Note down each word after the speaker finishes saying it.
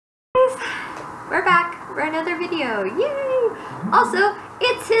we're back for another video. Yay! Also,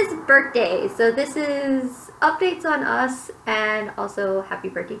 it's his birthday, so this is updates on us and also happy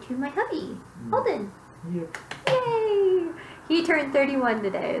birthday to my hubby, Alden. Yep. Yay! He turned 31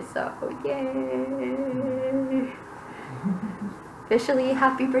 today, so yay! Officially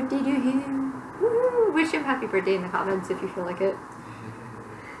happy birthday to him. Woo! Wish him happy birthday in the comments if you feel like it.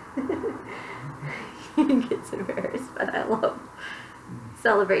 He gets embarrassed, but I love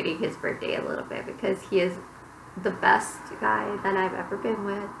celebrating his birthday a little bit because he is the best guy that I've ever been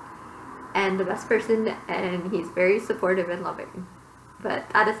with and the best person, and he's very supportive and loving. But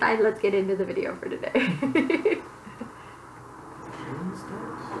that aside, let's get into the video for today.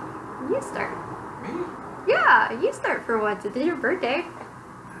 You start. Me? Yeah, you start for once. It's your birthday.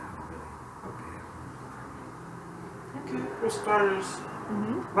 Okay, for starters,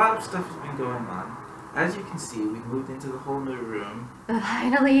 a lot of stuff has been going on. As you can see, we moved into the whole new room.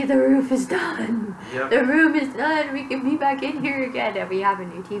 Finally, the roof is done. Yep. The room is done. We can be back in here again, and we have a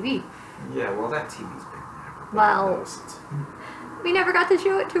new TV. Yeah, well, that TV's been there. Well, we never got to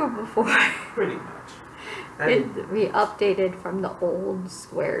show it to him before. Pretty much. We updated from the old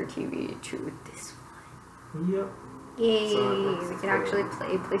square TV to this one. Yep. Yay! So we can actually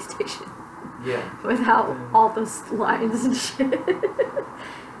play PlayStation. Yeah. Without all those lines and shit.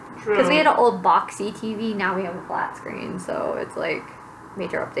 True. Because we had an old boxy TV, now we have a flat screen, so it's like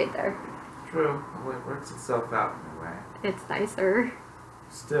major update there. True. Well, it works itself out in a way. It's nicer.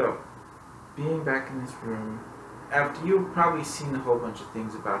 Still, being back in this room, after you've probably seen a whole bunch of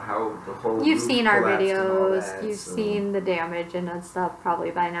things about how the whole You've roof seen our collapsed and all videos, that, you've so, seen the damage and stuff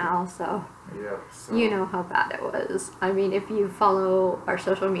probably by now, so yep, so you know how bad it was. I mean, if you follow our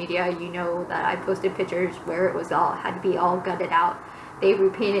social media, you know that I posted pictures where it was had to be all gutted out. They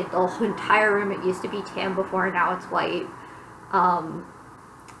repainted the whole entire room. It used to be tan before, now it's white.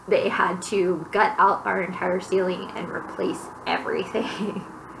 They had to gut out our entire ceiling and replace everything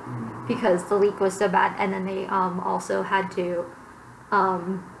because the leak was so bad. And then they also had to,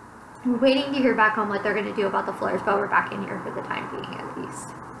 we're waiting to hear back on what they're going to do about the floors, but we're back in here for the time being at least.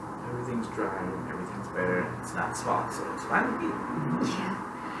 everything's dry and everything's better. It's not smog, so it's fine with me. Yeah.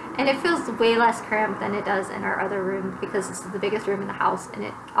 And it feels way less cramped than it does in our other room because this is the biggest room in the house, and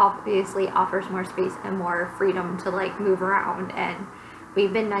it obviously offers more space and more freedom to like move around. And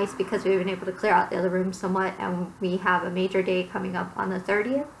we've been nice because we've been able to clear out the other room somewhat, and we have a major day coming up on the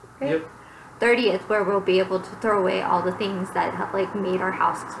 30th, right? Yep. 30th, where we'll be able to throw away all the things that have like made our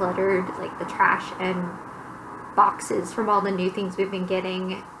house cluttered, like the trash and boxes from all the new things we've been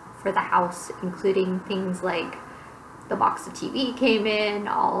getting for the house, including things like the box of TV came in,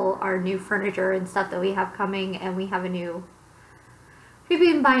 all our new furniture and stuff that we have coming, and we have we've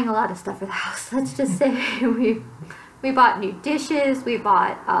been buying a lot of stuff for the house. Let's just say we bought new dishes, we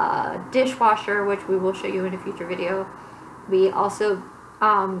bought a dishwasher, which we will show you in a future video. We also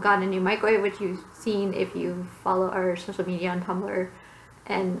got a new microwave, which you've seen if you follow our social media on Tumblr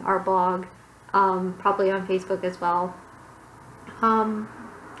and our blog, probably on Facebook as well.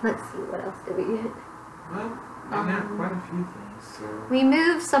 Let's see, what else did we get? Well, I got quite a few things, so... We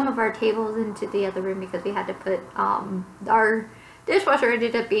moved some of our tables into the other room because we had to put, our dishwasher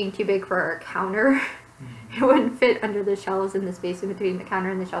ended up being too big for our counter. It wouldn't fit under the shelves in the space in between the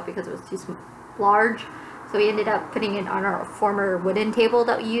counter and the shelf because it was too large. So we ended up putting it on our former wooden table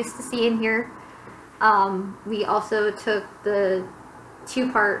that we used to see in here. We also took the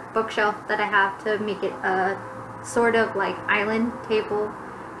two-part bookshelf that I have to make it a sort of like island table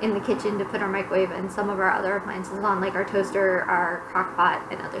in the kitchen to put our microwave and some of our other appliances on, like our toaster, our crock pot,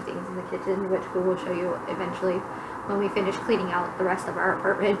 and other things in the kitchen, which we will show you eventually when we finish cleaning out the rest of our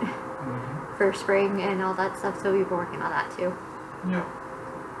apartment for spring and all that stuff. So we've been working on that too. Yep.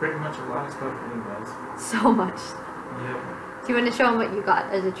 Pretty much a lot of stuff anyways. So much. Yep. Do you want to show them what you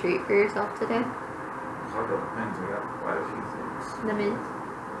got as a treat for yourself today? All that depends. I got quite a few things. The mint.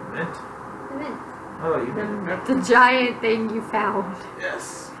 Mint? The mint. Oh, you mean The giant thing you found.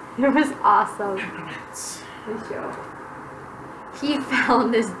 Yes. It was awesome. Peppermints. The show. He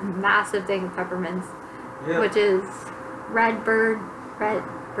found this massive thing of peppermints, which is Redbird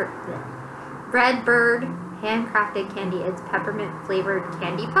handcrafted candy. It's peppermint flavored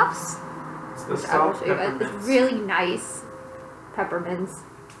candy puffs. It's the Which I will soft show you guys. peppermints. It's really nice peppermints.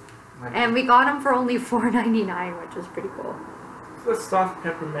 Like, And we got them for only $4.99, which was pretty cool. the soft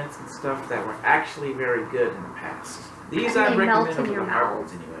peppermints and stuff that were actually very good in the past. These And I they recommend melt in over your the hard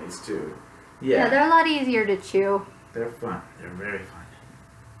mouth. ones anyways, too. Yeah, they're a lot easier to chew. They're fun. They're very fun.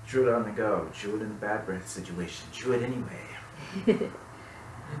 Chew it on the go. Chew it in a bad breath situation. Chew it anyway.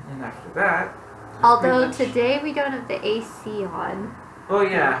 And after that... Although today we don't have the AC on. Oh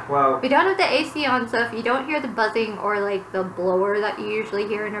yeah, well... We don't have the AC on, so if you don't hear the buzzing or like the blower that you usually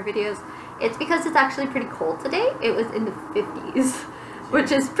hear in our videos, it's because it's actually pretty cold today. It was in the 50s,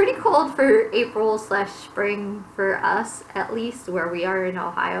 which is pretty cold for April/spring for us, at least where we are in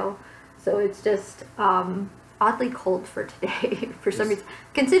Ohio. So it's just oddly cold for today for some reason.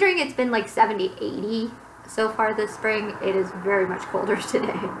 Considering it's been like 70, 80 so far this spring, it is very much colder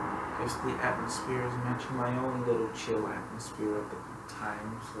today. If the atmosphere is matching my own little chill atmosphere at the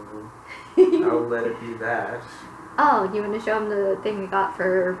time, so I'll let it be that. Oh, you want to show them the thing we got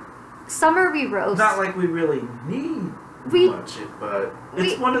for summer? We roast. Not like we really need much, but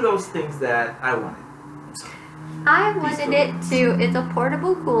it's one of those things that I wanted. So, I wanted it to. It's a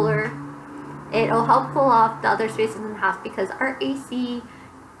portable cooler. It'll help cool off the other spaces in the house because our AC.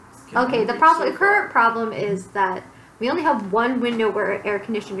 Okay, the current problem is that we only have one window where an air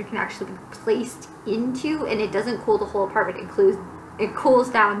conditioner can actually be placed into, and it doesn't cool the whole apartment. It cools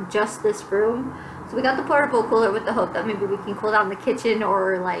down just this room. So we got the portable cooler with the hope that maybe we can cool down the kitchen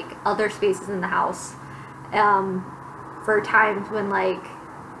or like other spaces in the house for times when like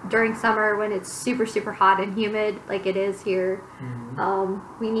during summer when it's super super hot and humid like it is here.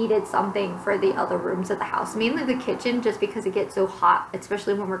 We needed something for the other rooms of the house, mainly the kitchen, just because it gets so hot,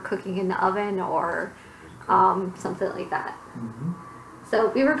 especially when we're cooking in the oven or something like that. So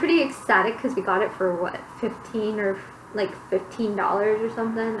we were pretty ecstatic because we got it for what, $15 or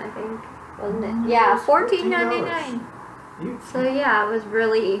something, I think, wasn't it? Yeah, $14.99. So yeah, it was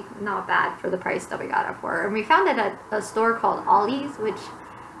really not bad for the price that we got it for. And we found it at a store called Ollie's, which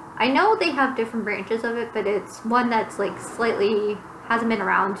I know they have different branches of it, but it's one that's like slightly hasn't been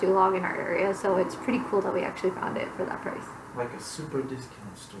around too long in our area, so it's pretty cool that we actually found it for that price. Like a super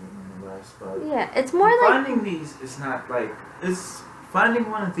discount store nonetheless, but yeah, it's more like finding these is not like finding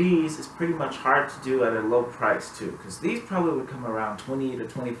one of these is pretty much hard to do at a low price too, because these probably would come around $20 to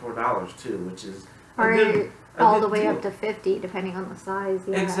 $24 too, which is all the way up to $50 depending on the size.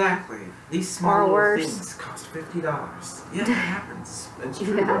 Yeah. Exactly. These small little things cost $50. Yeah, it happens. It's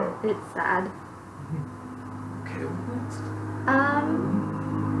true though. It's sad. Okay, what next?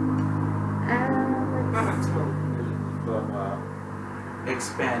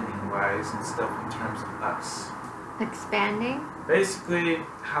 Expanding wise and stuff in terms of us. Expanding? Basically,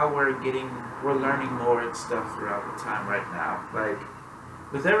 how we're learning more and stuff throughout the time right now. Like,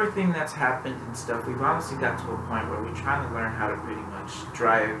 with everything that's happened and stuff, we've honestly got to a point where we're trying to learn how to pretty much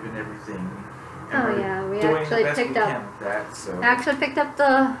drive and everything. And we actually picked up that, so. I actually picked up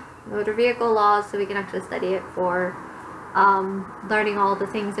the motor vehicle laws so we can actually study it for learning all the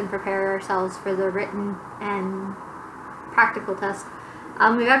things and prepare ourselves for the written and practical test.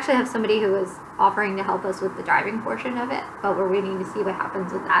 We actually have somebody who is offering to help us with the driving portion of it, but we're waiting to see what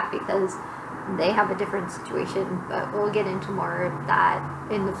happens with that because they have a different situation, but we'll get into more of that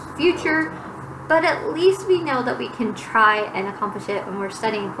in the future. But at least we know that we can try and accomplish it when we're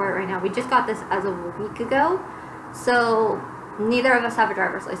studying for it right now. We just got this as a week ago, so neither of us have a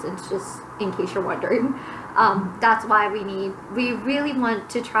driver's license, just in case you're wondering. That's why we really want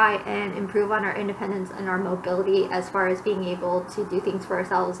to try and improve on our independence and our mobility as far as being able to do things for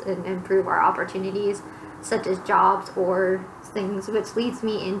ourselves and improve our opportunities, such as jobs or things, which leads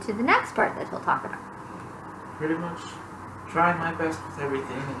me into the next part that he'll talk about. Pretty much trying my best with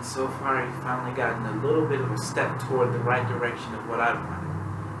everything, and so far I've finally gotten a little bit of a step toward the right direction of what I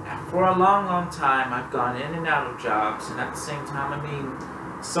wanted. And for a long, long time, I've gone in and out of jobs, and at the same time, I mean,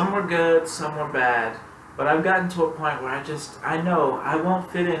 some were good, some were bad, but I've gotten to a point where I know I won't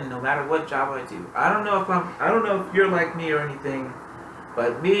fit in no matter what job I do. I don't know if you're like me or anything,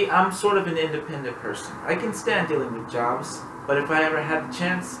 but me, I'm sort of an independent person. I can stand dealing with jobs, but if I ever had the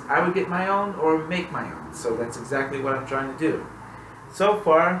chance, I would get my own or make my own. So that's exactly what I'm trying to do. So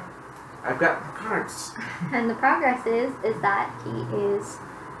far, I've got the cards. And the progress is that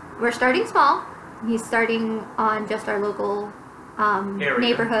we're starting small. He's starting on just our local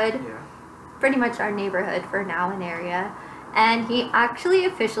neighborhood. Yeah. Pretty much our neighborhood for now and area. And he actually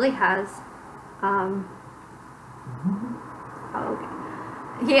officially has,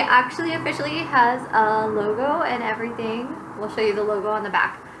 He actually officially has a logo and everything. We'll show you the logo on the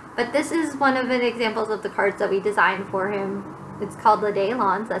back. But this is one of the examples of the cards that we designed for him. It's called Le Day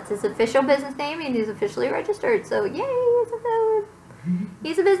Lawns. That's his official business name, and he's officially registered. So yay,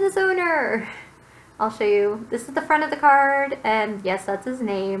 he's a business owner. I'll show you. This is the front of the card, and yes, that's his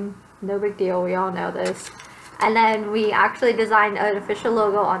name. No big deal. We all know this. And then we actually designed an official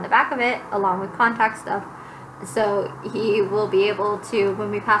logo on the back of it, along with contact stuff. So he will be able to, when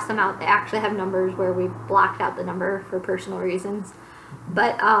we pass them out, they actually have numbers where we blacked out the number for personal reasons.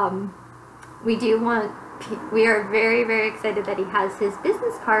 But we do want we are very, very excited that he has his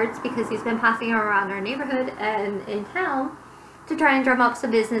business cards because he's been passing them around our neighborhood and in town to try and drum up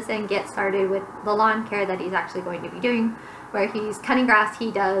some business and get started with the lawn care that he's actually going to be doing, where he's cutting grass. He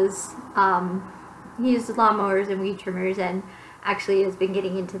uses lawnmowers and weed trimmers, and actually has been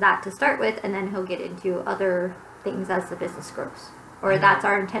getting into that to start with, and then he'll get into other things as the business grows, or that's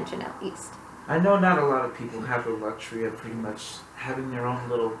our intention at least. I know not a lot of people have the luxury of pretty much having their own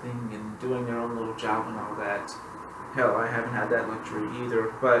little thing and doing their own little job and all that. Hell, I haven't had that luxury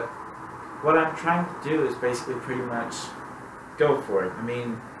either, but what I'm trying to do is basically pretty much go for it. I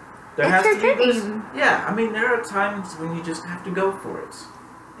mean, there has to be this, yeah, I mean, there are times when you just have to go for it.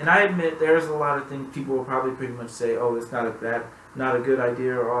 And I admit there's a lot of things people will probably pretty much say, oh, it's not a good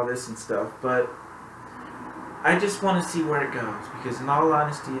idea or all this and stuff, but I just want to see where it goes, because in all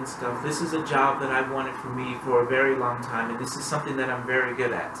honesty and stuff, this is a job that I've wanted for me for a very long time, and this is something that I'm very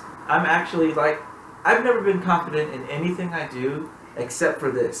good at. I'm actually, like, I've never been confident in anything I do except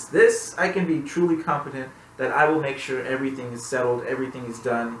for this. This, I can be truly confident that I will make sure everything is settled, everything is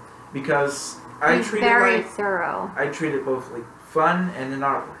done, because I treat it thorough. I treat it both like fun and an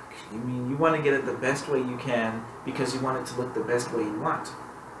artwork. I mean, you want to get it the best way you can because you want it to look the best way you want.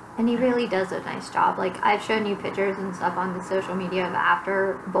 And he really does a nice job. Like, I've shown you pictures and stuff on the social media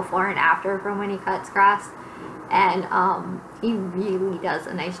of before and after from when he cuts grass. And he really does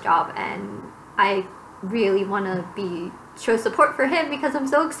a nice job. And I really want to show support for him because I'm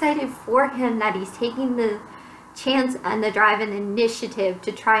so excited for him that he's taking the chance and the drive and initiative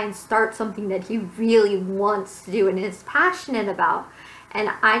to try and start something that he really wants to do and is passionate about. And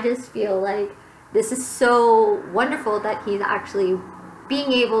I just feel like this is so wonderful that he's actually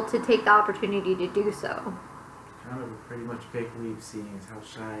being able to take the opportunity to do so. Kind of a pretty much big leap, seeing as how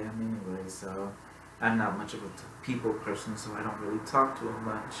shy I am anyway, so I'm not much of a people person, so I don't really talk to him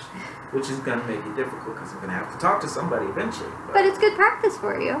much, which is going to make it difficult because I'm going to have to talk to somebody eventually. But it's good practice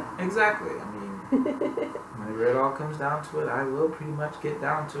for you. Exactly. I mean, whenever it all comes down to it, I will pretty much get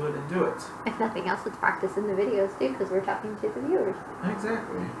down to it and do it. If nothing else, it's practice in the videos too, because we're talking to the viewers.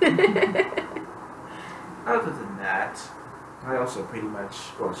 Exactly. Other than that, I also pretty much,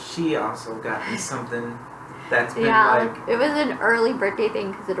 well, she also got me something that's been like... it was an early birthday thing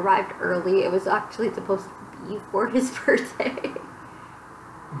because it arrived early. It was actually supposed to be for his birthday.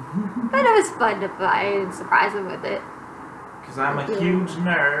 But it was fun to buy and surprise him with it. Because I'm a huge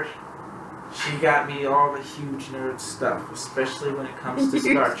nerd. She got me all the huge nerd stuff, especially when it comes to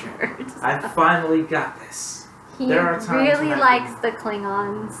Star Trek. I finally got this. He really likes the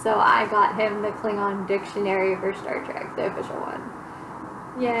Klingons, so I got him the Klingon dictionary for Star Trek, the official one.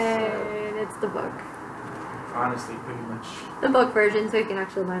 Yay, and it's the book. Honestly, pretty much. The book version, so he can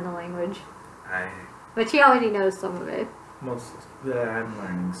actually learn the language. But he already knows some of it. Most of it I'm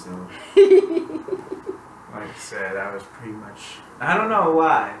learning, so. Like I said, I was pretty much, I don't know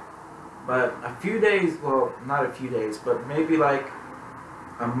why, but a few days, well, not a few days, but maybe like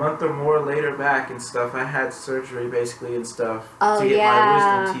a month or more later back and stuff, I had surgery basically and stuff to get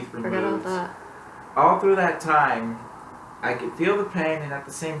my wisdom teeth removed. Forgot about that. All through that time, I could feel the pain, and at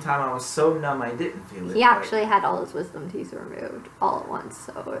the same time, I was so numb I didn't feel it. He actually had all his wisdom teeth removed all at once,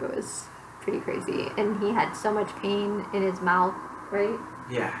 so it was pretty crazy. And he had so much pain in his mouth, right?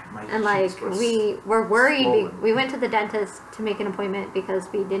 Yeah, my and like we were worried. swollen. We went to the dentist to make an appointment because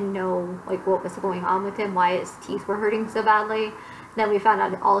we didn't know like what was going on with him, why his teeth were hurting so badly. Then we found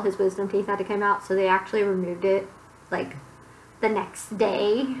out all his wisdom teeth had to come out, so they actually removed it like the next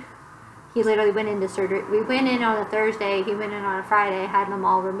day. He literally went into surgery. We went in on a Thursday, he went in on a Friday, had them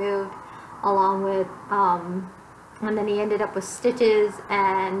all removed, along with, and then he ended up with stitches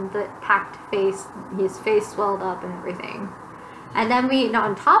and the packed face, his face swelled up and everything. And then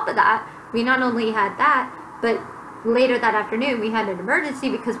on top of that, we not only had that, but later that afternoon we had an emergency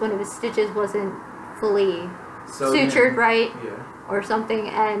because one of his stitches wasn't fully sutured right. Yeah. Or something,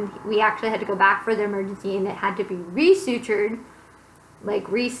 and we actually had to go back for the emergency, and it had to be resutured, like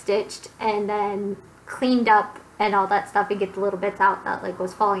restitched, and then cleaned up and all that stuff, and get the little bits out that like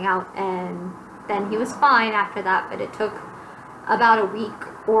was falling out. And then he was fine after that, but it took about a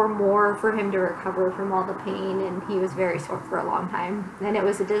week or more for him to recover from all the pain, and he was very sore for a long time. And it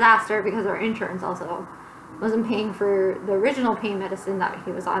was a disaster because our insurance also wasn't paying for the original pain medicine that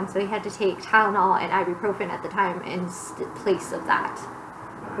he was on, so he had to take Tylenol and ibuprofen at the time in place of that,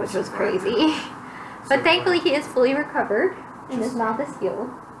 which was crazy. But thankfully he is fully recovered and his mouth is healed.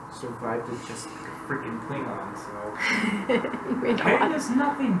 Survived it just like a freaking Klingon, so. Pain is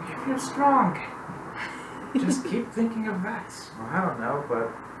nothing if you're strong. Just keep thinking of that. Well, I don't know,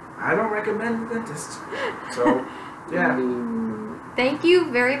 but I don't recommend the dentist. So, yeah. thank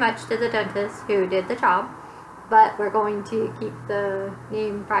you very much to the dentist who did the job, but we're going to keep the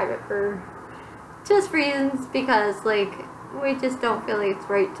name private for just reasons because, like, we just don't feel like it's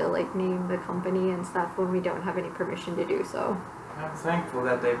right to, like, name the company and stuff when we don't have any permission to do so. I'm thankful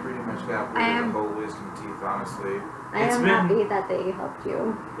that they pretty much got rid of the whole wisdom teeth, honestly. I am happy that they helped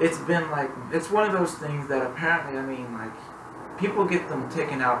you. It's been like, it's one of those things that apparently, I mean, like, people get them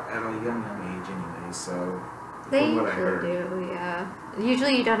taken out at a young age anyway, so... They usually do, yeah.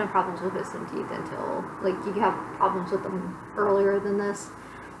 Usually you don't have problems with wisdom teeth until, like, you have problems with them earlier than this.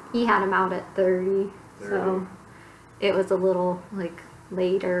 He had them out at 30. So it was a little, like,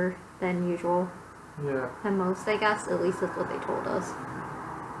 later than usual. Yeah. Than most, I guess. At least that's what they told us.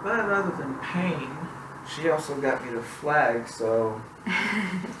 But other than pain, she also got me the flag, so...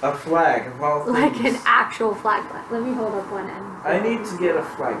 a flag of all things. Like an actual flag. Let me hold up one end. I need to get a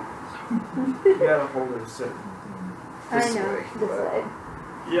flag. You gotta hold it a certain thing. This way. This way.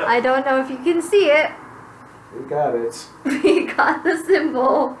 Yeah. I don't know if you can see it. We got it. We got the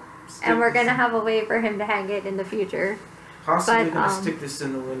symbol. And we're gonna have a way for him to hang it in the future. Possibly but, gonna stick this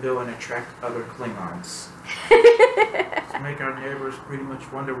in the window and attract other Klingons. To make our neighbors pretty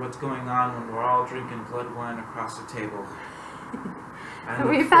much wonder what's going on when we're all drinking blood wine across the table.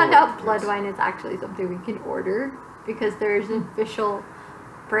 We found out blood wine is actually something we can order because there's an official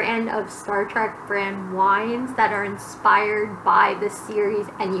brand of Star Trek brand wines that are inspired by the series,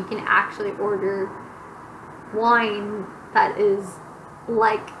 and you can actually order wine that is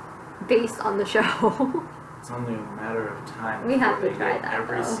like based on the show. It's only a matter of time. We have to try that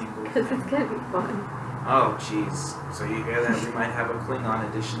every single because thing. it's gonna be fun. Oh jeez. So you hear that? We might have a Klingon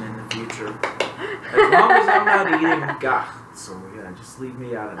edition in the future. As long as I'm not eating gach. So yeah, just leave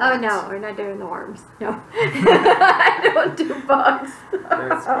me out of that. Oh no, we're not doing the worms. No. I don't do bugs.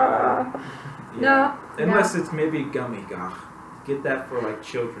 That's fine. Yeah. No. Unless it's maybe gummy gach. Get that for like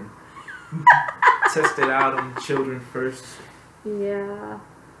children. Test it out on children first. Yeah.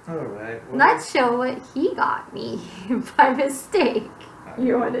 Alright. Well, let's show what he got me by mistake.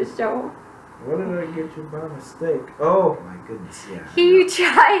 You want to show? What did I get you by mistake? Oh my goodness, yeah. He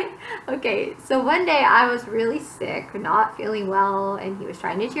tried. Okay, so one day I was really sick, not feeling well, and he was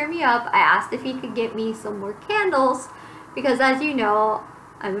trying to cheer me up. I asked if he could get me some more candles because, as you know,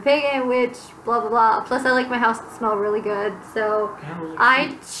 I'm a pagan witch, blah blah blah. Plus, I like my house to smell really good, so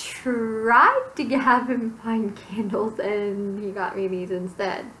I tried to have him find candles, and he got me these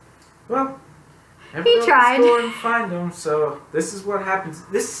instead. Well, he tried. Go and find them. So this is what happens.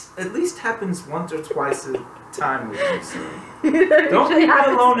 This at least happens once or twice a time with me. So don't leave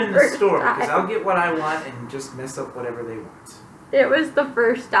me alone in the store because I'll get what I want and just mess up whatever they want. It was the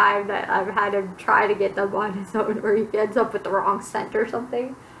first time that I've had him try to get them on his own where he ends up with the wrong scent or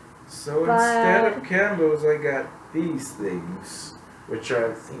something. So instead of candles, I got these things, which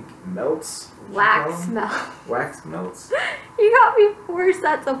are, I think, melts. Wax melts. Wax melts? You got me 4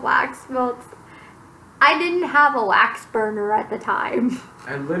 sets of wax melts. I didn't have a wax burner at the time.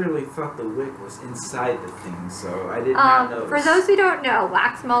 I literally thought the wick was inside the thing, so I did not notice. For those who don't know,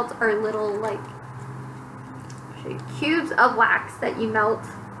 wax melts are little, like, cubes of wax that you melt.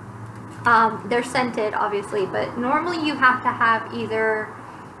 They're scented, obviously, but normally you have to have either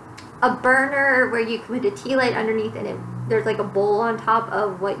a burner where you can put a tea light underneath and there's like a bowl on top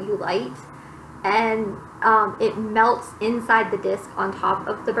of what you light, and it melts inside the disc on top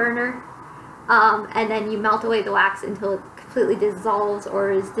of the burner. And then you melt away the wax until it completely dissolves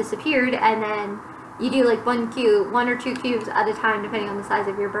or is disappeared, and then you do like 1 or 2 cubes at a time depending on the size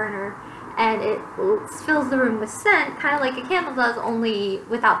of your burner, and it fills the room with scent, kind of like a candle does, only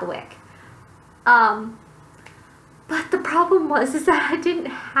without the wick. But the problem was is that I didn't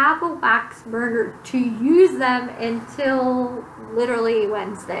have a wax burner to use them until literally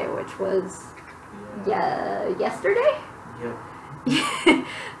Wednesday, which was yesterday? Yep.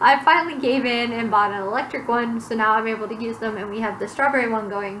 I finally gave in and bought an electric one, so now I'm able to use them, and we have the strawberry one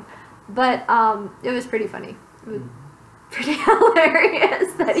going. But it was pretty funny. It was pretty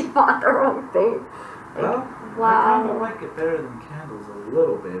hilarious that he bought the wrong thing. Well, wow. I kind of like it better than candles a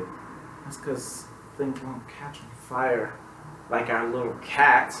little bit. That's because things won't catch on fire. Like our little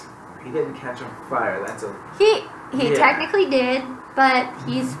cat. He didn't catch on fire. That's a... He technically did, but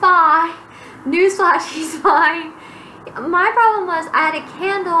he's fine. Newsflash, he's fine. My problem was I had a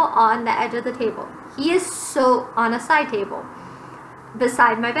candle on the edge of the table. He is on a side table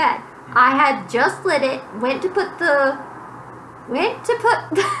beside my bed. I had just lit it, went to put the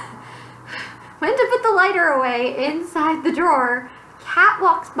lighter away inside the drawer. Cat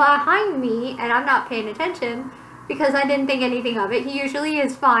walks behind me and I'm not paying attention because I didn't think anything of it. He usually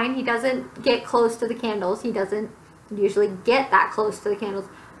is fine. He doesn't get close to the candles. He doesn't usually get that close to the candles.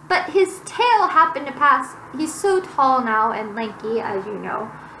 But his tail happened to pass. He's so tall now and lanky, as you know.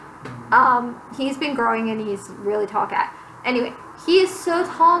 He's been growing and he's a really tall cat. Anyway, he is so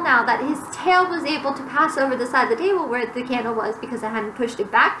tall now that his tail was able to pass over the side of the table where the candle was, because I hadn't pushed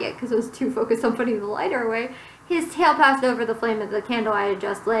it back yet because I was too focused on putting the lighter away. His tail passed over the flame of the candle I had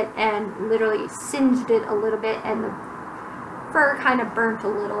just lit and literally singed it a little bit, and the fur kind of burnt a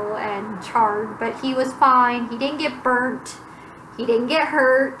little and charred, but he was fine. He didn't get burnt. He didn't get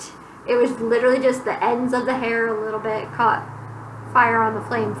hurt. It was literally just the ends of the hair a little bit caught fire on the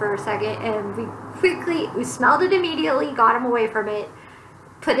flame for a second, and we smelled it immediately, got him away from it,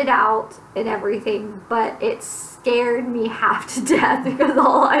 put it out and everything, but it scared me half to death because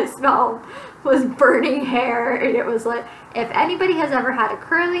all I smelled was burning hair. And it was like, if anybody has ever had a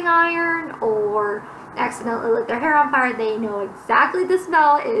curling iron or accidentally lit their hair on fire, they know exactly the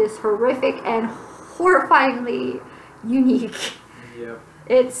smell. It is horrific and horrifyingly unique. Yep.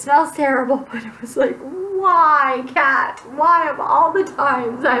 It smells terrible, but it was like, why, cat? Why of all the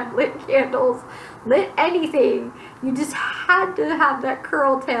times I've lit candles, lit anything, you just had to have that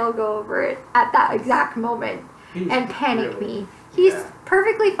curl tail go over it at that exact moment and panic me. He's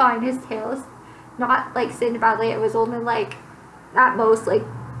perfectly fine. His tail is not like singed badly. It was only like at most like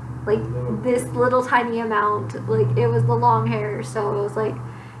this little tiny amount. Like it was the long hair, so it was like,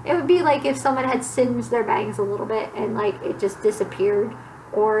 it would be like if someone had singed their bangs a little bit and like it just disappeared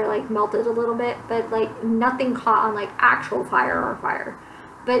or like melted a little bit, but like nothing caught on like actual fire,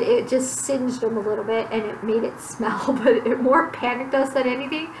 but it just singed them a little bit and it made it smell. But it more panicked us than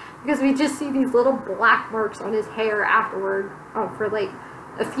anything because we just see these little black marks on his hair afterward for like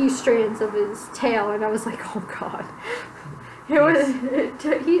a few strands of his tail, and I was like, oh god.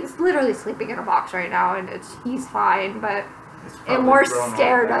 He's literally sleeping in a box right now, and he's fine, but it more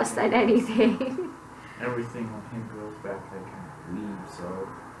scared us than anything. Everything on him grows back like leaves, so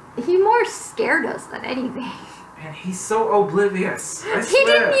he more scared us than anything. And he's so oblivious. I He swear.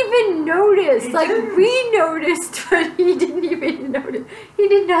 didn't even notice. He like didn't. We noticed, but he didn't even notice. He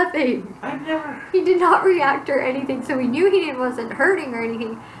did nothing. He did not react or anything, so we knew he wasn't hurting or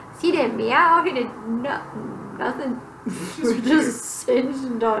anything. He didn't meow. He did nothing. We're just singed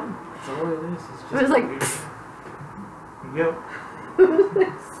and done. That's all it is. It's just It was like, yep. it was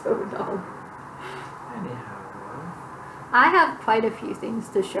like so dumb. Anyhow, I have quite a few things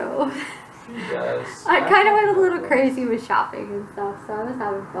to show. she does. I kind of went a little crazy with shopping and stuff, so I was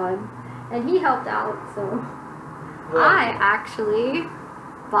having fun. And he helped out, so. Well, I actually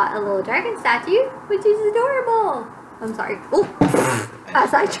bought a little dragon statue, which is adorable. I'm sorry. Oh,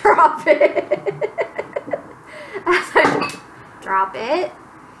 as I drop it. As I drop it.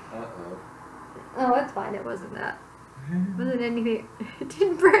 Uh-oh. Oh, it's fine. It wasn't that. It wasn't anything. It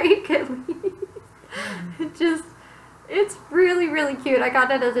didn't break, at least. It's really, really cute. I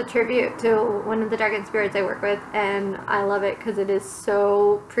got it as a tribute to one of the dragon spirits I work with, and I love it because it is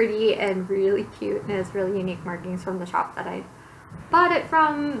so pretty and really cute, and it has really unique markings from the shop that I bought it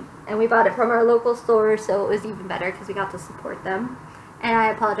from, and we bought it from our local store, so it was even better because we got to support them. And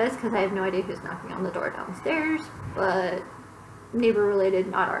I apologize because I have no idea who's knocking on the door downstairs, but neighbor related,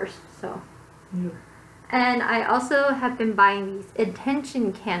 not ours, so. Yeah. And I also have been buying these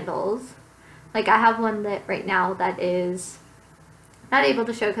intention candles. Like I have one that right now that is not able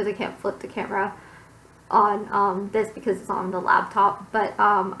to show because I can't flip the camera on this because it's on the laptop, but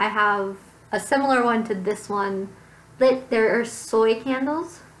I have a similar one to this one lit. There are soy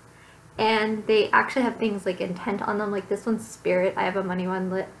candles, and they actually have things like intent on them. Like this one's spirit. I have a money one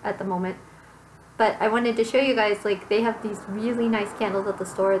lit at the moment, but I wanted to show you guys, like they have these really nice candles at the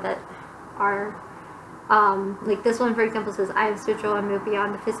store that are like this one, for example, says, I am spiritual and move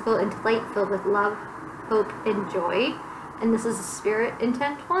beyond the physical into light filled with love, hope, and joy. And this is a spirit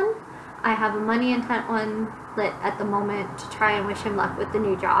intent one. I have a money intent one lit at the moment to try and wish him luck with the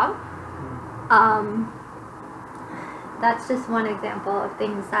new job. That's just one example of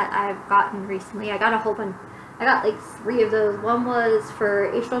things that I've gotten recently. I got a whole bunch. I got like 3 of those. One was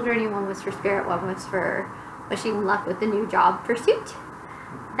for Astral Journey, one was for Spirit, one was for wishing luck with the new job pursuit.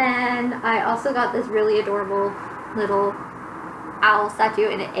 And I also got this really adorable little owl statue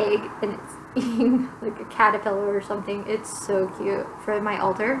in an egg, and it's eating like a caterpillar or something. It's so cute for my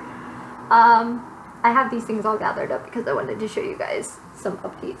altar. I have these things all gathered up because I wanted to show you guys some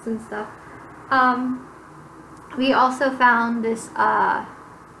updates and stuff. We also found this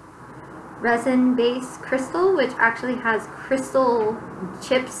resin-based crystal, which actually has crystal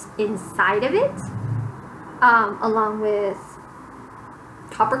chips inside of it, along with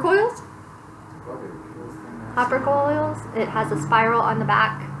copper coils. Copper coils. It has a spiral on the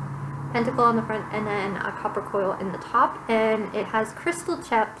back, pentacle on the front and then a copper coil in the top, and it has crystal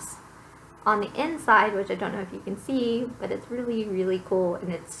chips on the inside, which I don't know if you can see, but it's really, really cool,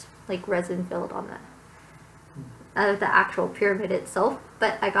 and it's like resin filled on the actual pyramid itself.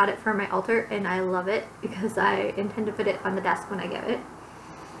 But I got it for my altar and I love it because I intend to put it on the desk when I get it.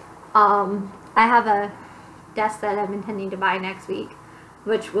 I have a desk that I'm intending to buy next week,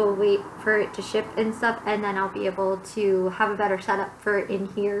 which will wait for it to ship and stuff, and then I'll be able to have a better setup for it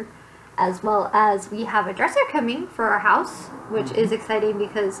in here, as well as we have a dresser coming for our house, which is exciting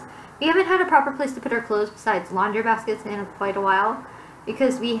because we haven't had a proper place to put our clothes besides laundry baskets in quite a while,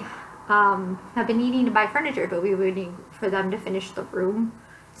 because we have been needing to buy furniture, but we were waiting for them to finish the room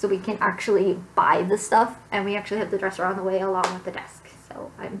so we can actually buy the stuff, and we actually have the dresser on the way along with the desk,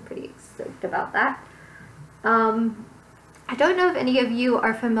 so I'm pretty excited about that. I don't know if any of you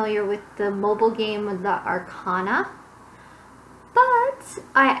are familiar with the mobile game The Arcana, but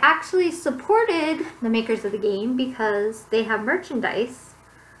I actually supported the makers of the game because they have merchandise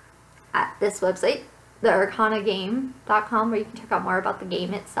at this website, thearcanagame.com, where you can check out more about the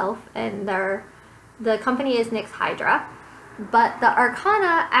game itself, and the company is Nyx Hydra. But the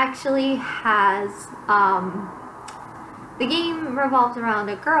Arcana actually has, the game revolves around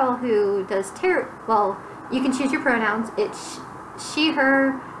a girl who does tarot. Well, you can choose your pronouns. It's she,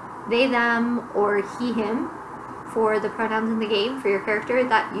 her, they, them, or he, him for the pronouns in the game for your character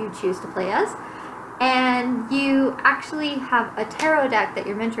that you choose to play as. And you actually have a tarot deck that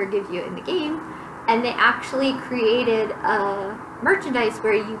your mentor gives you in the game, and they actually created a merchandise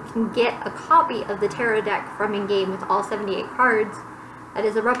where you can get a copy of the tarot deck from in-game with all 78 cards. That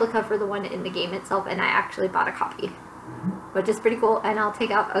is a replica for the one in the game itself, and I actually bought a copy, which is pretty cool. And I'll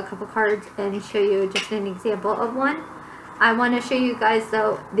take out a couple cards and show you just an example of one. I want to show you guys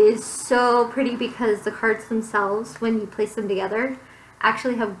though, it is so pretty because the cards themselves, when you place them together,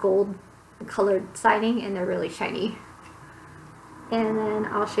 actually have gold colored siding and they're really shiny. And then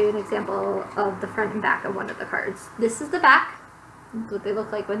I'll show you an example of the front and back of one of the cards. This is the back. That's what they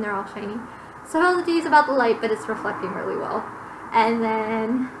look like when they're all shiny. So apologies about the light, but it's reflecting really well. And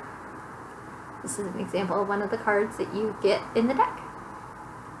then this is an example of one of the cards that you get in the deck,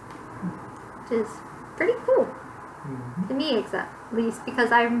 which is pretty cool. To me, at least,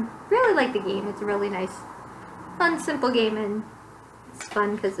 because I really like the game. It's a really nice, fun, simple game, and it's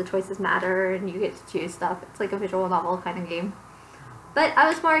fun because the choices matter and you get to choose stuff. It's like a visual novel kind of game. But I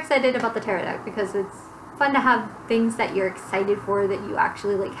was more excited about the tarot deck because it's fun to have things that you're excited for that you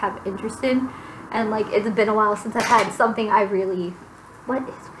actually like have interest in. And like, it's been a while since I've had something I really, what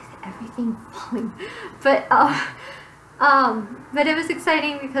is everything falling? But it was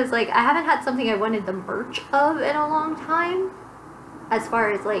exciting because like I haven't had something I wanted the merch of in a long time, as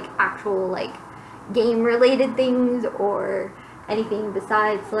far as like actual like game related things or anything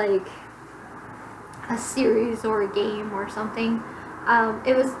besides like a series or a game or something.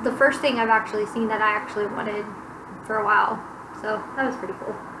 It was the first thing I've actually seen that I actually wanted for a while, so that was pretty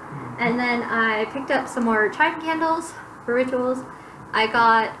cool. And then I picked up some more chime candles for rituals. I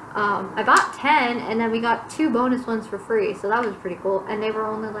bought 10, and then we got 2 bonus ones for free, so that was pretty cool. And they were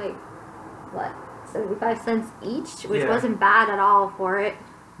only like, what, 75 cents each, which wasn't bad at all for it.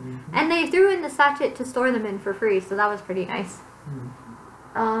 And they threw in the sachet to store them in for free, so that was pretty nice.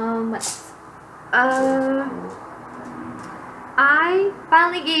 What else? I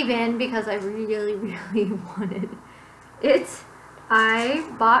finally gave in because I really, really wanted it. I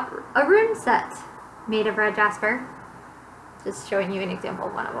bought a rune set made of red jasper. Just showing you an example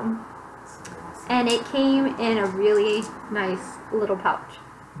of one of them. And it came in a really nice little pouch,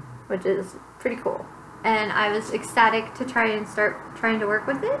 which is pretty cool. And I was ecstatic to try and start trying to work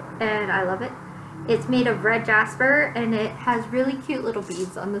with it, and I love it. It's made of red jasper, and it has really cute little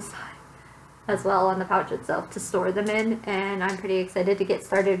beads on the side as well on the pouch itself to store them in, and I'm pretty excited to get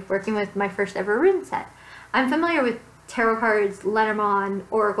started working with my first ever rune set. I'm familiar with tarot cards, Lenormand,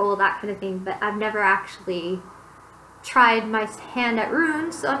 Oracle, that kind of thing, but I've never actually tried my hand at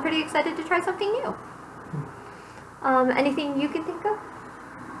runes, so I'm pretty excited to try something new. Anything you can think of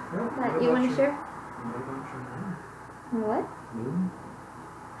that you want to share? What?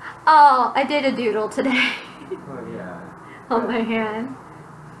 Oh, I did a doodle today. Oh yeah. On my hand.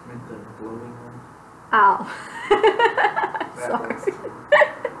 With the glowing one. Ow. Sorry.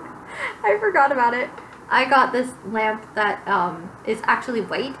 I forgot about it. I got this lamp that is actually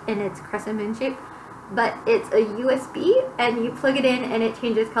white and it's crescent moon shape, but it's a USB and you plug it in and it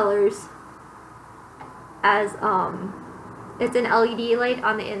changes colors as it's an LED light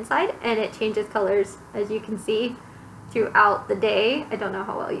on the inside and it changes colors, as you can see, throughout the day. I don't know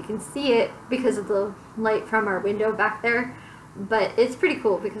how well you can see it because of the light from our window back there, But it's pretty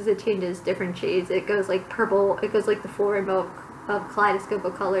cool because it changes different shades. It goes like purple, it goes like the full rainbow of kaleidoscope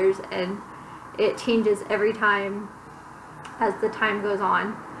of colors, and it changes every time as the time goes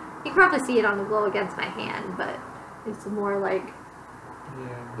on. You can probably see it on the glow against my hand, but it's more like,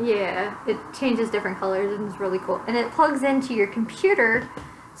 yeah, it changes different colors and it's really cool. And it plugs into your computer,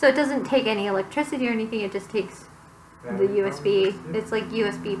 so it doesn't take any electricity or anything, it just takes the USB. It's like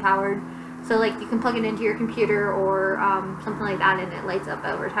USB powered. So like you can plug it into your computer or something like that, and it lights up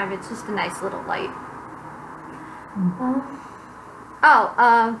over time. It's just a nice little light.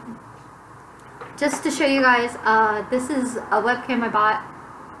 Just to show you guys, this is a webcam I bought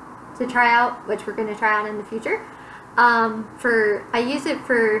to try out, which we're going to try out in the future. I use it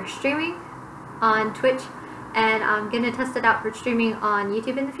for streaming on Twitch, and I'm going to test it out for streaming on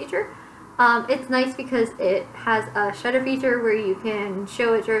YouTube in the future. It's nice because it has a shutter feature where you can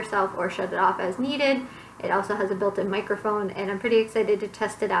show it yourself or shut it off as needed. It also has a built-in microphone, and I'm pretty excited to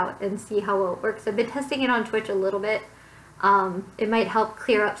test it out and see how well it works. I've been testing it on Twitch a little bit. It might help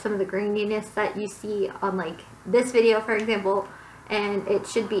clear up some of the graininess that you see on like this video, for example, and it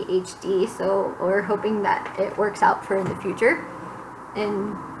should be HD, so we're hoping that it works out for in the future,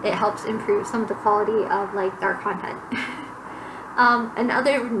 and it helps improve some of the quality of like our content. In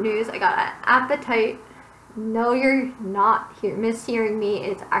other news, I got an appetite. No, you're not mishearing me.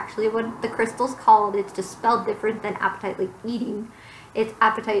 It's actually what the crystal's called. It's just spelled different than appetite, like eating. It's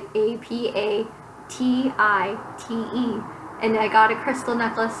appetite, A-P-A-T-I-T-E. And I got a crystal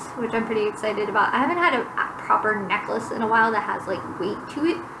necklace, which I'm pretty excited about. I haven't had a proper necklace in a while that has like weight to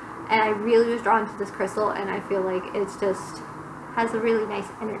it, and I really was drawn to this crystal, and I feel like it's just has a really nice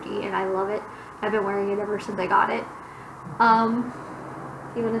energy, and I love it. I've been wearing it ever since I got it.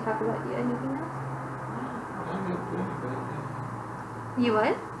 You want to talk about anything else? You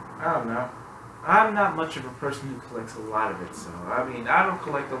what? I don't know. I'm not much of a person who collects a lot of it, so I mean, I don't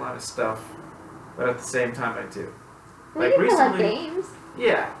collect a lot of stuff, but at the same time I do. Like recently, games.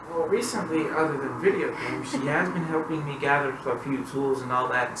 Yeah, well, recently, other than video games, she has been helping me gather a few tools and all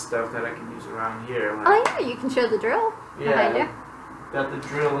that and stuff that I can use around here. Like, oh yeah, you can show the drill behind you. Got the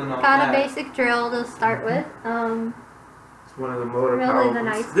drill and all that. Got a basic drill to start with. It's one of the motor really the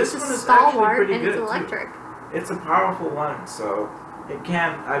nice. This one is actually pretty good. It's electric. Too. It's a powerful one, so it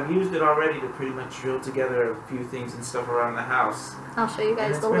can. I've used it already to pretty much drill together a few things and stuff around the house. I'll show you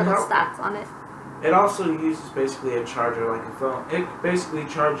guys the little stats on it. It also uses basically a charger like a phone. It basically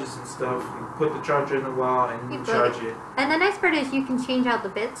charges and stuff. You put the charger in the wall and you charge it. And the nice part is you can change out the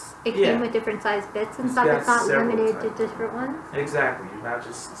bits. It came with different size bits and stuff. It's not limited to different ones. Exactly. You're not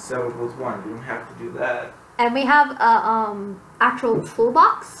just settled with one. You don't have to do that. And we have a actual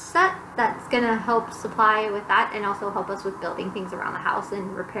toolbox set that's going to help supply with that and also help us with building things around the house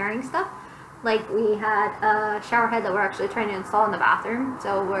and repairing stuff. Like we had a shower head that we're actually trying to install in the bathroom,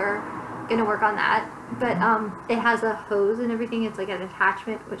 so we're going to work on that. But it has a hose and everything. It's like an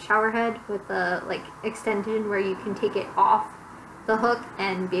attachment with shower head with a like extension where you can take it off the hook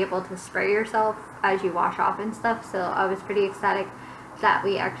and be able to spray yourself as you wash off and stuff. So I was pretty ecstatic that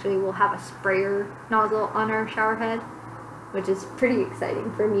we actually will have a sprayer nozzle on our shower head, which is pretty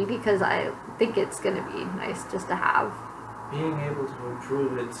exciting for me because I think it's going to be nice just to have. Being able to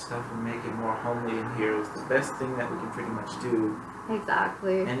improve it and stuff and make it more homely in here is the best thing that we can pretty much do.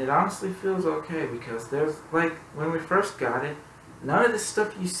 Exactly. And it honestly feels okay because there's, like, when we first got it, none of this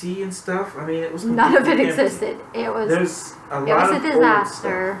stuff you see and stuff, I mean, it was none of it existed. It was There's a lot of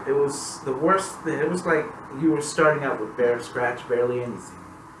disaster. Old stuff. It was the worst thing. It was like you were starting out with barely anything.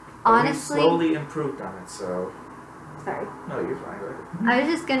 But honestly, we slowly improved on it, so. Sorry. No, you're fine. Go ahead. I was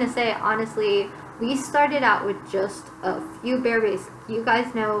just gonna say, honestly, we started out with just a few bare basics. You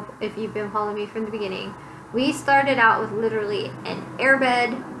guys know, if you've been following me from the beginning, we started out with literally an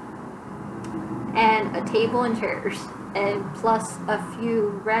airbed and a table and chairs, and plus a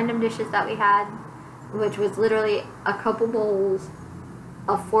few random dishes that we had, which was literally a couple bowls,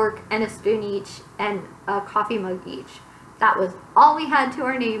 a fork and a spoon each, and a coffee mug each. That was all we had to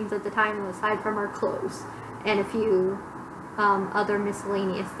our names at the time, aside from our clothes and a few other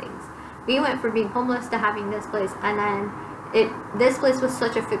miscellaneous things. We went from being homeless to having this place, and then this place was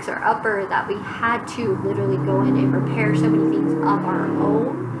such a fixer-upper that we had to literally go in and repair so many things of our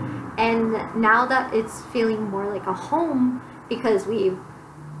own. And now that it's feeling more like a home because we've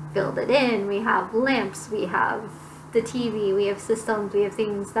filled it in, we have lamps, we have the TV, we have systems, we have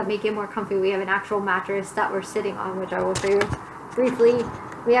things that make it more comfy. We have an actual mattress that we're sitting on, which I will show you briefly.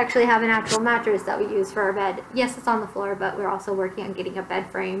 We actually have an actual mattress that we use for our bed. Yes, it's on the floor, but we're also working on getting a bed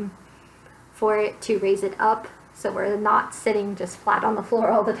frame for it to raise it up so we're not sitting just flat on the floor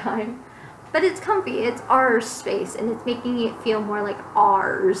all the time. But it's comfy. It's our space, and it's making it feel more like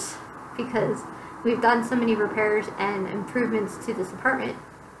ours because we've done so many repairs and improvements to this apartment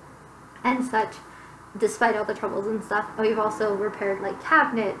and such, despite all the troubles and stuff. We've also repaired like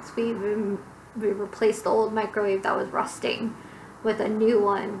cabinets. We replaced the old microwave that was rusting with a new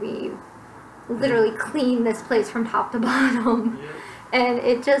one. We literally cleaned this place from top to bottom, and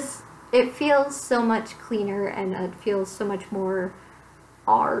it feels so much cleaner, and it feels so much more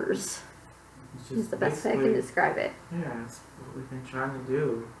ours. Is the best way I can describe it. Yeah, it's what we've been trying to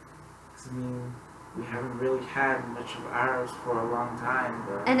do. 'Cause, I mean, we haven't really had much of ours for a long time.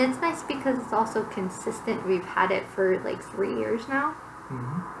 But... And it's nice because it's also consistent. We've had it for like 3 years now,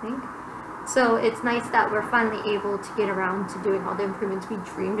 I think. So it's nice that we're finally able to get around to doing all the improvements we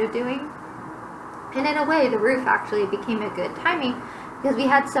dreamed of doing. And in a way, the roof actually became a good timing because we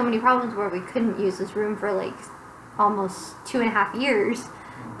had so many problems where we couldn't use this room for like almost 2.5 years.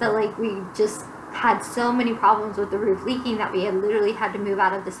 That like we just had so many problems with the roof leaking that we had literally had to move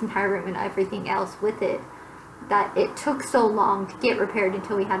out of this entire room and everything else with it, that it took so long to get repaired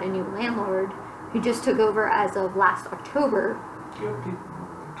until we had a new landlord who just took over as of last October.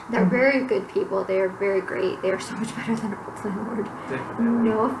 They're very good people. They are very great. They are so much better than our old landlord.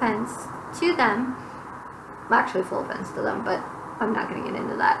 No offense to them. Well, actually full offense to them, but I'm not going to get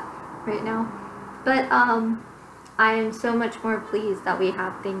into that right now. But I am so much more pleased that we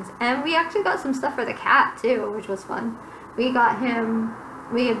have things. And we actually got some stuff for the cat, too, which was fun. We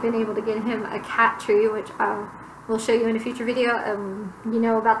have been able to get him a cat tree, which we'll show you in a future video. You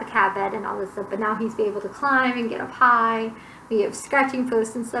know about the cat bed and all this stuff, but now he's be able to climb and get up high. We have scratching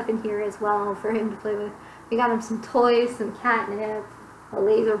posts and stuff in here as well for him to play with. We got him some toys, some catnip, a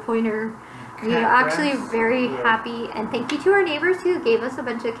laser pointer. We are actually very happy, and thank you to our neighbors who gave us a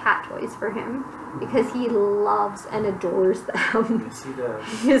bunch of cat toys for him because he loves and adores them. Yes, he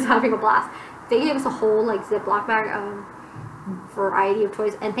does. He is having a blast. They gave us a whole like Ziploc bag of variety of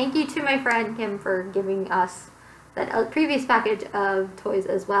toys, and thank you to my friend Kim for giving us that previous package of toys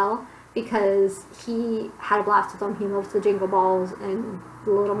as well because he had a blast with them. He loves the jingle balls and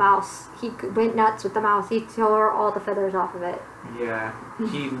the little mouse. He went nuts with the mouse. He tore all the feathers off of it. Yeah,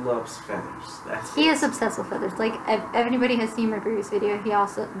 he loves feathers. He is obsessed with feathers. Like, if anybody has seen my previous video, you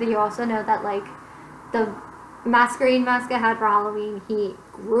also know that, like, the masquerade mask I had for Halloween, he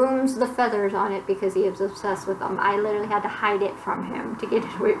grooms the feathers on it because he is obsessed with them. I literally had to hide it from him to get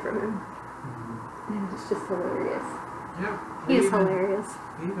it away from him. And it's just hilarious. Yeah. He is hilarious.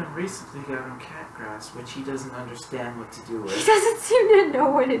 We even recently got him cat grass, which he doesn't understand what to do with. He doesn't seem to know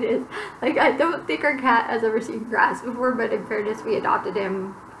what it is. Like, I don't think our cat has ever seen grass before, but in fairness, we adopted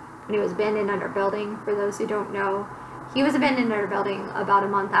him when he was abandoned in our building. For those who don't know, he was abandoned in our building about a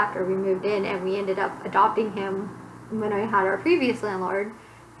month after we moved in, and we ended up adopting him when I had our previous landlord,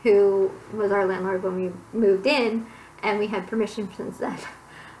 who was our landlord when we moved in, and we had permission since then.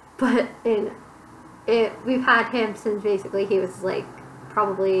 But we've had him since basically he was like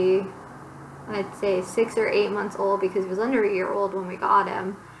probably, I'd say 6 or 8 months old because he was under a year old when we got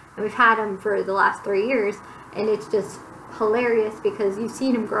him. And we've had him for the last 3 years, and it's just hilarious because you've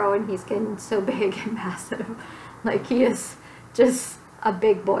seen him grow and he's getting so big and massive. Like, he is just a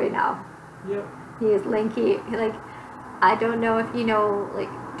big boy now. Yep. He is lanky. Like, I don't know if you know,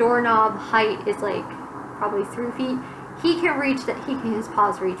 like, doorknob height is like probably 3 feet. He can reach that. His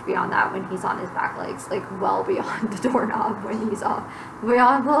paws reach beyond that when he's on his back legs, like well beyond the doorknob when he's off,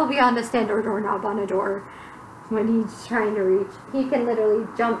 well beyond the standard doorknob on a door when he's trying to reach. He can literally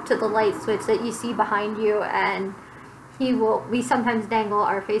jump to the light switch that you see behind you, and we sometimes dangle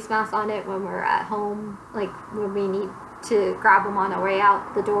our face masks on it when we're at home, like when we need to grab them on our way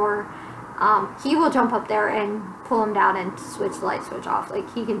out the door. He will jump up there and pull them down and switch the light switch off.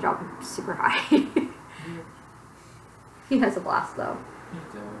 Like, he can jump super high. He has a blast, though. He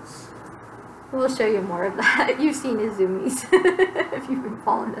does. We'll show you more of that. You've seen his zoomies if you've been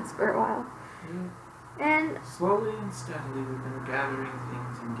following us for a while. Yeah. And slowly and steadily, we've been gathering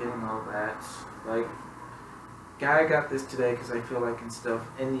things and getting all that. Like, Guy got this today because I feel like in stuff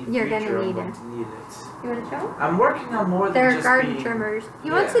in the future I'm going to need it. You want to show? I'm working on more than They're just garden trimmers.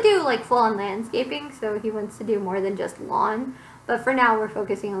 He wants to do like full-on landscaping, so he wants to do more than just lawn. But for now, we're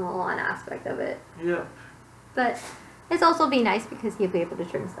focusing on the lawn aspect of it. Yeah. But it's also be nice because he'll be able to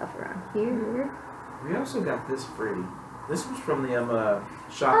trim stuff around here. We also got this free. This was from the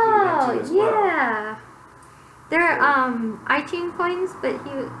shop we went to as well. Oh, yeah. They're iTunes coins, but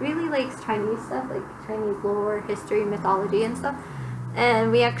he really likes Chinese stuff, like Chinese lore, history, mythology, and stuff.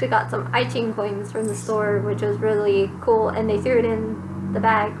 And we actually got some iTunes coins from the store, which was really cool, and they threw it in the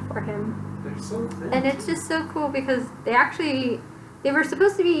bag for him. They're so thin. And it's just so cool because they were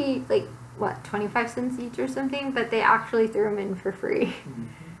supposed to be like what, 25 cents each or something, but they actually threw them in for free.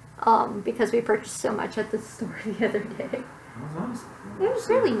 Because we purchased so much at the store the other day. It was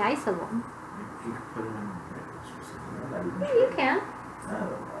really nice of them. You could put them in the breakfast or something. Yeah, you can.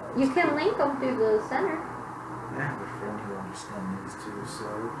 You can link them through the center. I have a friend who understands these too, so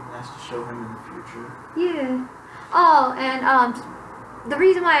it would be nice to show him in the future. Yeah. Oh, and the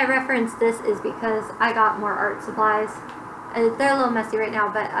reason why I referenced this is because I got more art supplies. They're a little messy right now,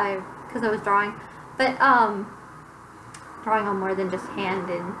 but because I was drawing. But drawing on more than just hand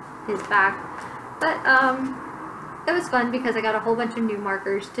and his back. But it was fun because I got a whole bunch of new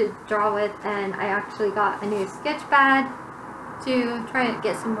markers to draw with, and I actually got a new sketch pad to try and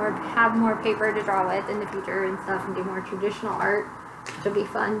get some more, have more paper to draw with in the future and stuff, and do more traditional art, which will be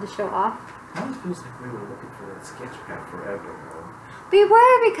fun to show off. It always feels like we were looking for that sketch pad forever though. We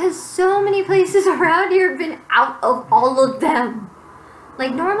were, because so many places around here have been out of all of them.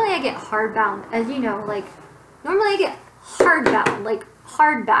 Like, normally I get hardbound, as you know, like, normally I get hardbound, like,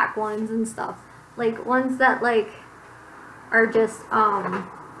 hardback ones and stuff. Like, ones that, like, are just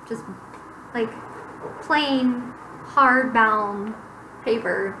like, plain hardbound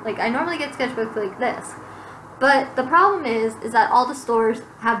paper. Like, I normally get sketchbooks like this. But the problem is that all the stores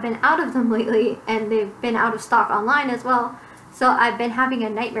have been out of them lately, and they've been out of stock online as well. So I've been having a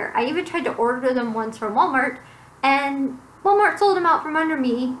nightmare. I even tried to order them once from Walmart, and Walmart sold them out from under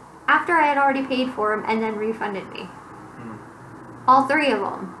me after I had already paid for them and then refunded me. All three of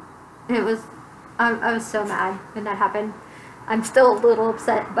them. It was, I was so mad when that happened. I'm still a little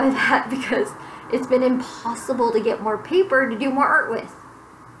upset by that because it's been impossible to get more paper to do more art with.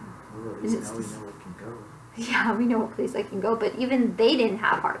 Well, at least now we know where it can go. Yeah, we know what place I can go, but even they didn't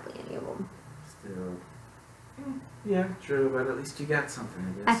have hardly any of them. Still. Yeah, true, but at least you got something,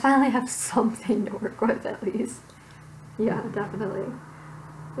 I guess. I finally have something to work with at least. Yeah, definitely.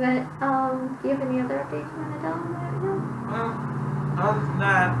 But, do you have any other updates you want to tell them right now? Well, other than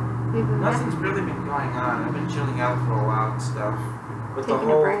that, nothing's really been going on. I've been chilling out for a while and stuff. With the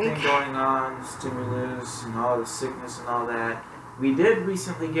whole thing going on, stimulus and all the sickness and all that, we did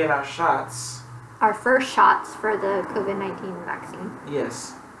recently get our shots. Our first shots for the COVID-19 vaccine.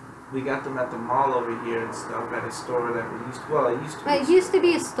 Yes. We got them at the mall over here and stuff at a store that we used to, well, it used to be. It used to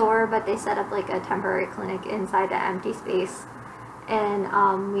be a store, but they set up like a temporary clinic inside an empty space. And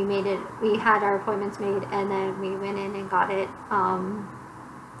we had our appointments made, and then we went in and got it.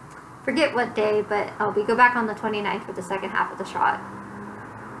 Forget what day, but we go back on the 29th for the second half of the shot.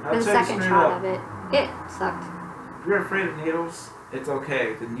 For the second shot of it. It sucked. If you're afraid of needles, it's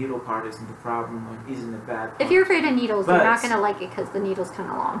okay. The needle part isn't the problem, isn't the bad part. If you're afraid of needles, you're not going to like it because the needle's kind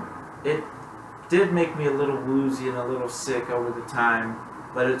of long. It did make me a little woozy and a little sick over the time,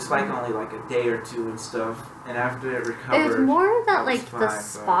 but it's like only like a day or two and stuff, and after it recovered, it was more that like the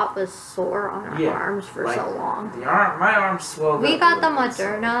spot was sore on our arms for so long. My arms swelled. We got the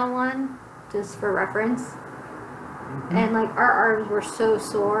Moderna one, just for reference, and like our arms were so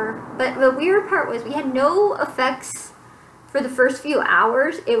sore. But the weird part was we had no effects for the first few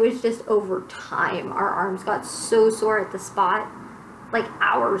hours. It was just over time our arms got so sore at the spot, like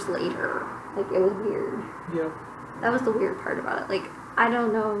hours later. Like, it was weird. Yep. That was the weird part about it. Like, I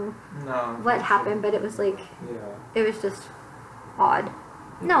don't know what happened, but it was like, it was just odd.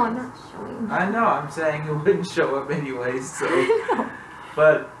 No, I'm not showing. I know, I'm saying it wouldn't show up anyways, so.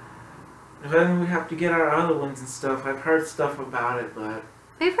 But then we have to get our other ones and stuff. I've heard stuff about it, but.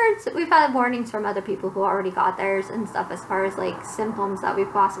 We've had warnings from other people who already got theirs and stuff as far as like symptoms that we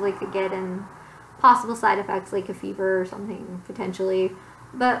possibly could get and possible side effects like a fever or something potentially.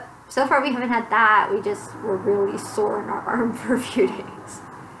 But so far we haven't had that. We just were really sore in our arm for a few days.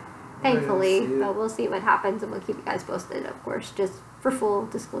 Thankfully, but we'll see what happens and we'll keep you guys posted, of course, just for full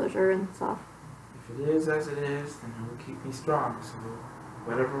disclosure and stuff. If it is as it is, then it will keep me strong, so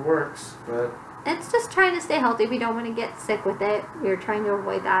whatever works, but... It's just trying to stay healthy. We don't want to get sick with it. We're trying to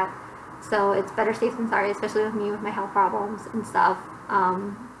avoid that. So it's better safe than sorry, especially with me with my health problems and stuff.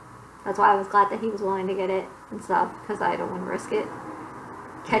 That's why I was glad that he was willing to get it and stuff, because I don't want to risk it.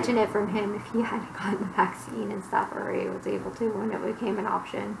 Catching it from him if he hadn't gotten the vaccine and stuff, or he was able to when it became an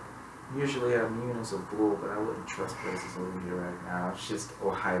option. Usually I'm immune as a bull, but I wouldn't trust places over here right now. It's just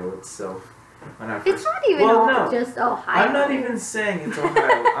Ohio itself. It's not even just Ohio. I'm not even saying it's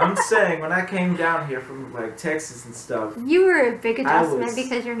Ohio. I'm saying when I came down here from like Texas and stuff. You were a big adjustment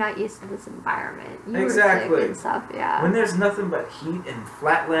because you're not used to this environment. You were sick and stuff, yeah. When there's nothing but heat and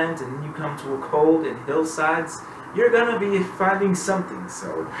flatlands and then you come to a cold and hillsides, you're gonna be finding something,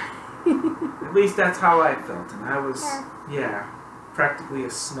 so at least that's how I felt, and I was, practically a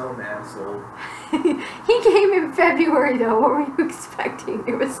snowman, so... He came in February though. What were you expecting?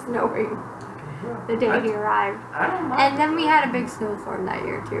 It was snowing the day he arrived. I don't mind. And then we had a big snowstorm that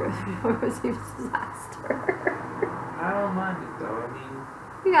year too. It was a disaster. I don't mind it though. I mean,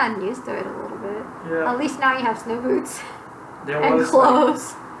 We gotten used to it a little bit. yeah. At least now you have snow boots There and was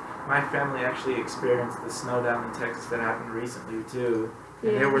clothes. my family actually experienced the snow down in Texas that happened recently too,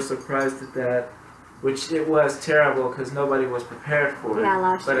 and they Yeah. were surprised at that, which it was terrible because nobody was prepared for it. Yeah,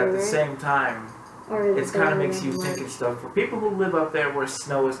 last but year, at the right? same time, Or it kind of makes you think and stuff. For people who live up there where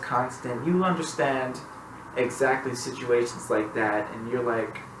snow is constant, you understand exactly situations like that, and you're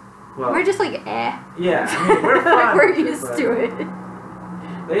like, well, We're just like, eh. yeah, I mean, we're Like, fine. we're with it, used but to it.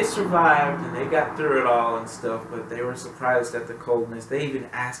 They survived and they got through it all and stuff, but they were surprised at the coldness. They even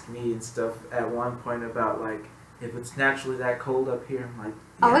asked me and stuff at one point about like if it's naturally that cold up here. I'm like,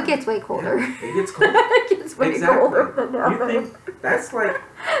 Oh, yeah, it gets way colder. yeah, it gets cold. It gets way colder than You that. think that's like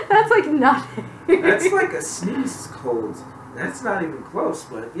That's like nothing. that's like a sneeze cold. That's not even close,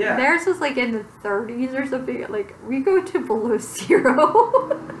 but yeah. Theirs was like in the 30s or something. Like, we go to below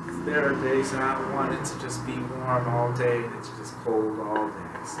 0. There are days I want it to just be warm all day and it's just cold all day.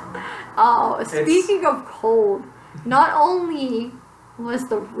 So. Oh, speaking of cold, not only was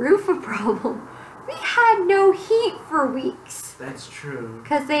the roof a problem, we had no heat for weeks. That's true.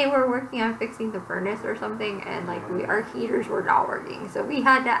 Because they were working on fixing the furnace or something, and like our heaters were not working. So we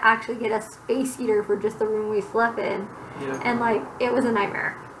had to actually get a space heater for just the room we slept in. Yeah. And like, it was a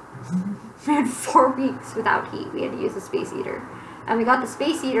nightmare. We had 4 weeks without heat. We had to use a space heater. And we got the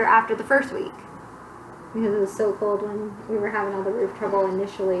space heater after the first week. Because it was so cold when we were having all the roof trouble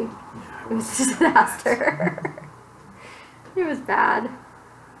initially. It was a disaster. It was bad.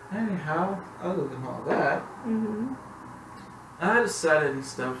 Anyhow, other than all that, I decided and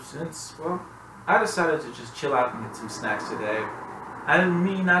stuff I decided to just chill out and get some snacks today. I didn't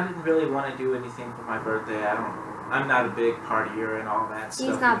really want to do anything for my birthday. I'm not a big partier and all that stuff.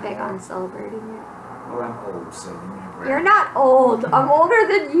 He's not big anymore. on celebrating it. Well, I'm old, so give me a break. You're not old. I'm older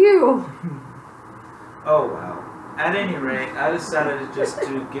than you. Oh well. At any rate, I decided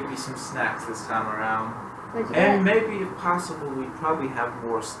to give you some snacks this time around. What'd you And get? maybe, if possible, we probably have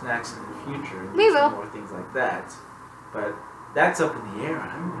more snacks in the future. And We do some will. more things like that. But that's up in the air.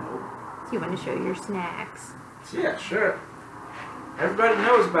 I don't know. Do you want to show your snacks? Yeah, sure. Everybody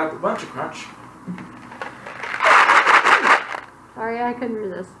knows about the Bunch of Crunch. Sorry, I couldn't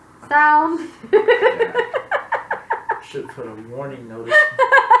resist. Sound. Yeah. Should put a warning notice.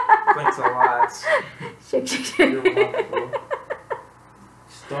 Thanks a lot. Shake, shake, shake. You're wonderful.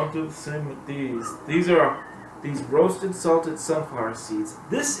 Just don't do the same with these. These roasted salted sunflower seeds.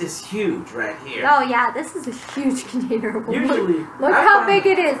 This is huge right here. Oh yeah, this is a huge container. Usually, Look I how find-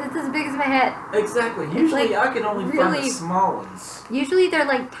 big it is. It's as big as my head. Exactly. Usually like I can only find the really- small ones. Usually they're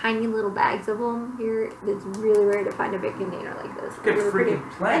like tiny little bags of them. Here, it's really rare to find a big container like this. Look at They were pretty-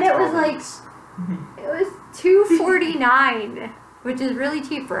 freaking plant. And it was all like, these. it was $2.49, which is really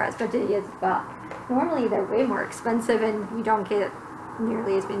cheap for us, but it is. But normally they're way more expensive, and you don't get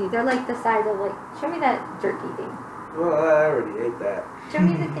nearly as many. They're like the size of like. Show me that jerky thing. Well, I already ate that. Show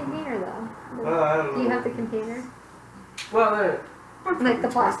me the container though. Well, I don't Do you know. have the container? Well, they're Like the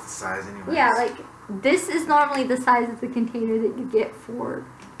twice plastic. the size anyway. Yeah, like this is normally the size of the container that you get for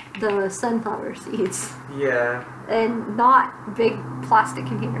the sunflower seeds, Yeah. and not big plastic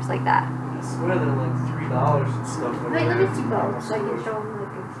containers like that. I swear they're like $3 and stuff like Wait, that. let me see Normal both so I can stores. show them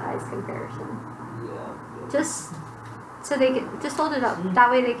like a size comparison. Yeah. Just so they can just hold it up. That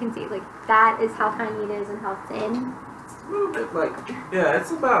way they can see like that is how tiny it is and how thin. It's a little bit like, yeah,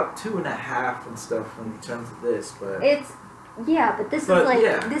 it's about 2.5 and stuff in terms of this, but It's yeah, but this But, is like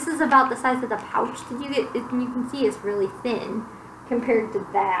yeah. this is about the size of the pouch that you get, and you can see it's really thin compared to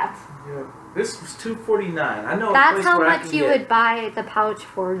that. yeah, this was $2.49. I know a That's place how where I much can you get, would buy the pouch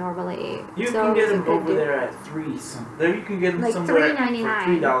for normally. You so can get it's a them good over deal. there at there you can get them Like somewhere $3.99. for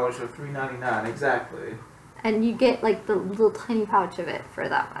 $3 or $3.99 exactly. And you get like the little tiny pouch of it for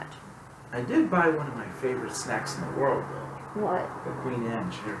that much. I did buy one of my favorite snacks in the world though, What? the Queen Anne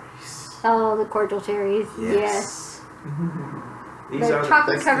cherries. Oh, the cordial cherries. Yes. These The are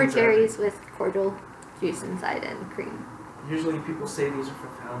chocolate best covered things ever. cherries with cordial juice inside and cream. Usually people say these are for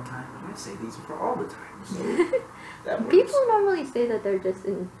Valentine's, but I say these are for all the time. So that works. People normally say that they're just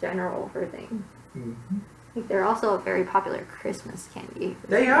in general for things. Mhm. Like they're also a very popular Christmas candy. for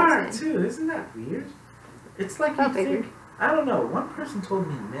They some are reason. too. Isn't that weird? It's like Go you figure. think. I don't know. One person told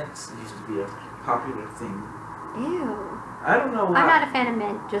me mints used to be a popular thing. Ew. I don't know why. I'm not a fan of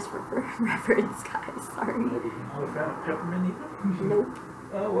mint, just for reference, guys. Sorry. Maybe you're not a fan of peppermint either. Nope.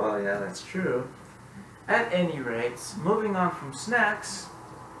 Oh well, yeah, that's true. At any rate, moving on from snacks,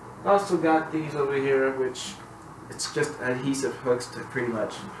 also got these over here, which it's just adhesive hooks to pretty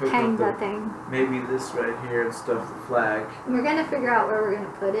much hook Hang up that thing. maybe this right here and stuff the flag. We're gonna figure out where we're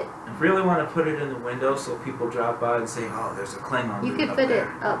gonna put it. I really want to put it in the window so people drop by and say, "Oh, there's a Klingon." You dude could up put there.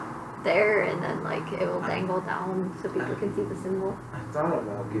 it up there, and then like it will dangle down so people can see the symbol. I thought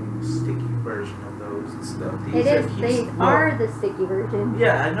about getting a sticky version of those and stuff. It is. They are the sticky version.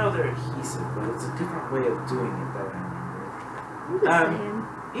 Yeah, I know they're adhesive, but it's a different way of doing it that I remember. I'm just saying.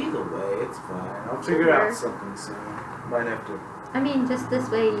 Either way, it's fine. I'll figure out something soon. Might have to. I mean, just this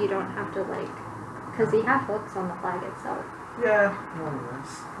way you don't have to like, because we have hooks on the flag itself. Yeah, more or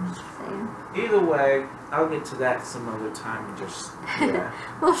less. I'm just saying. Either way, I'll get to that some other time and just, yeah.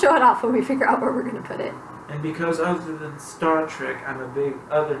 We'll show it off when we figure out where we're going to put it. And because other than Star Trek, I'm a big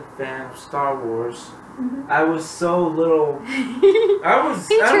other fan of Star Wars. Mm-hmm. I was so little.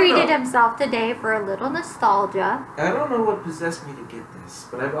 He treated himself today for a little nostalgia. I don't know what possessed me to get this,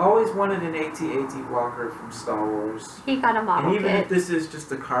 but I've always wanted an AT-AT walker from Star Wars. He got a model And even kit. if this is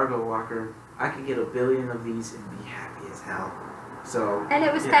just a cargo walker, I could get 1 billion of these and be happy as hell. So. And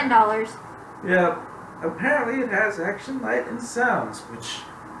it was yeah. $10. Yeah. Apparently, it has action, light, and sounds, which.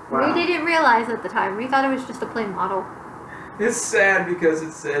 Wow. We didn't realize at the time. We thought it was just a plain model. It's sad because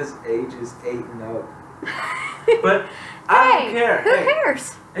it says ages 8 and up. But I don't care. Who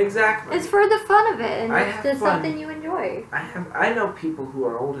cares? Exactly. It's for the fun of it, and I it's have just fun. something you enjoy. I know people who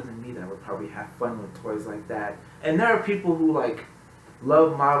are older than me that would probably have fun with toys like that. And there are people who like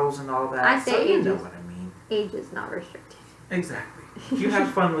love models and all that. I say so you ages. know what I mean. Age is not restricted. Exactly. If you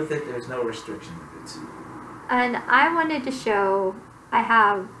have fun with it, there's no restriction with it. And I wanted to show, I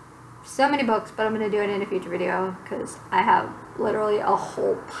have so many books, but I'm going to do it in a future video because I have literally a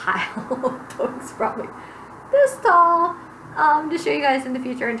whole pile of books, probably this tall, to show you guys in the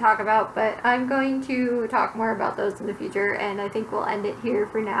future and talk about. But I'm going to talk more about those in the future, and I think we'll end it here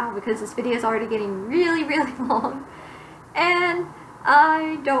for now because this video is already getting really, really long. And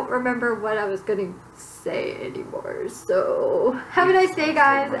I don't remember what I was going to say anymore. So have a nice day,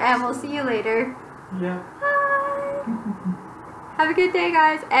 guys, and we'll see you later. Yeah. Bye. Have a good day,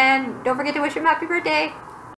 guys, and don't forget to wish him happy birthday.